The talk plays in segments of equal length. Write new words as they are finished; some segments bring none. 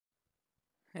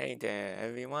Hey there,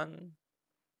 everyone.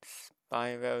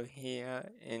 Spyro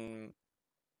here in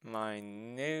my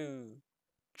new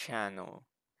channel.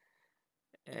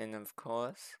 And of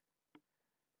course,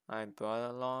 I brought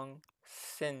along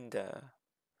Cinder.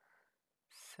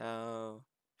 So,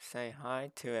 say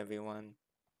hi to everyone.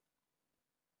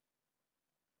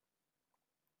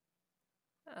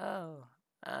 Oh,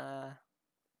 uh,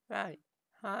 right.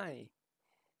 Hi.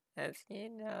 As you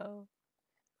know,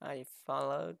 I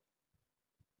followed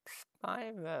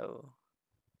Spyro.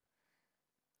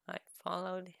 I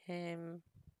followed him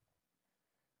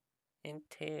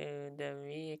into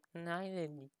the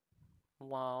reignited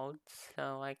world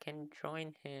so I can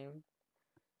join him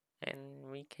and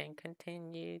we can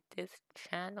continue this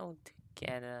channel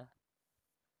together,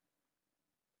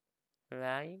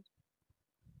 right?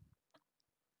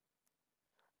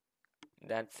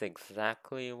 That's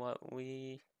exactly what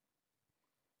we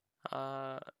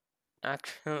are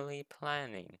actually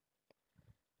planning.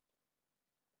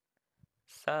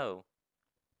 So,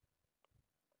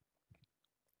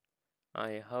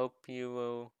 I hope you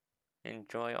will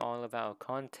enjoy all of our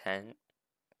content.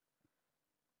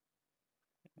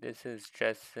 This is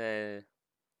just a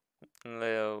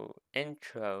little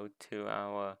intro to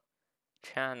our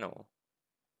channel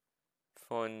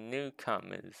for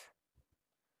newcomers.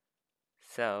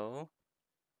 So,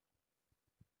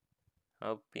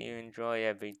 hope you enjoy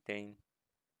everything.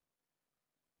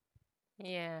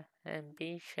 Yeah, and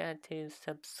be sure to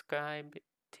subscribe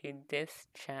to this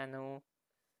channel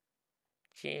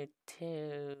due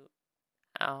to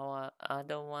our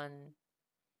other one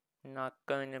not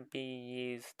going to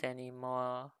be used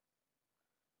anymore.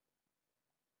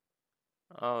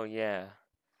 Oh yeah,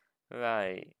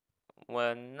 right.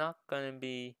 We're not going to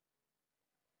be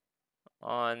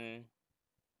on,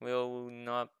 we'll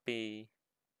not be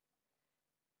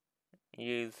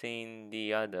using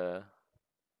the other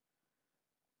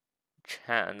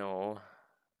channel.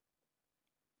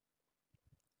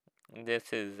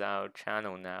 This is our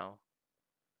channel now.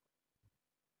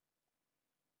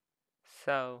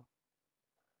 So,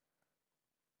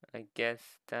 I guess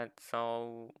that's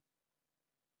all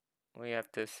we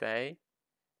have to say.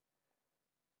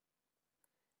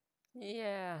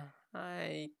 Yeah,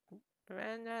 I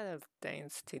ran out of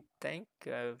things to think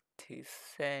of to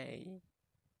say.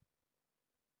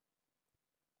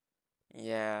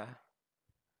 Yeah.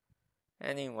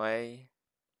 Anyway,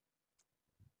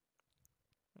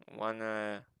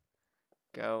 wanna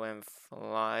go and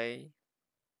fly?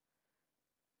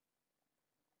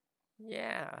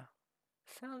 Yeah,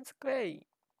 sounds great.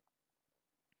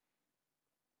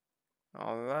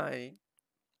 Alright.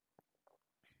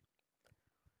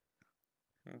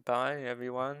 Bye,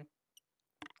 everyone.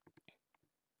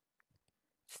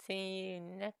 See you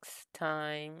next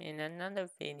time in another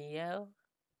video.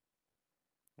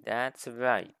 That's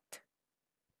right.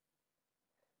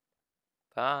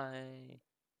 Bye.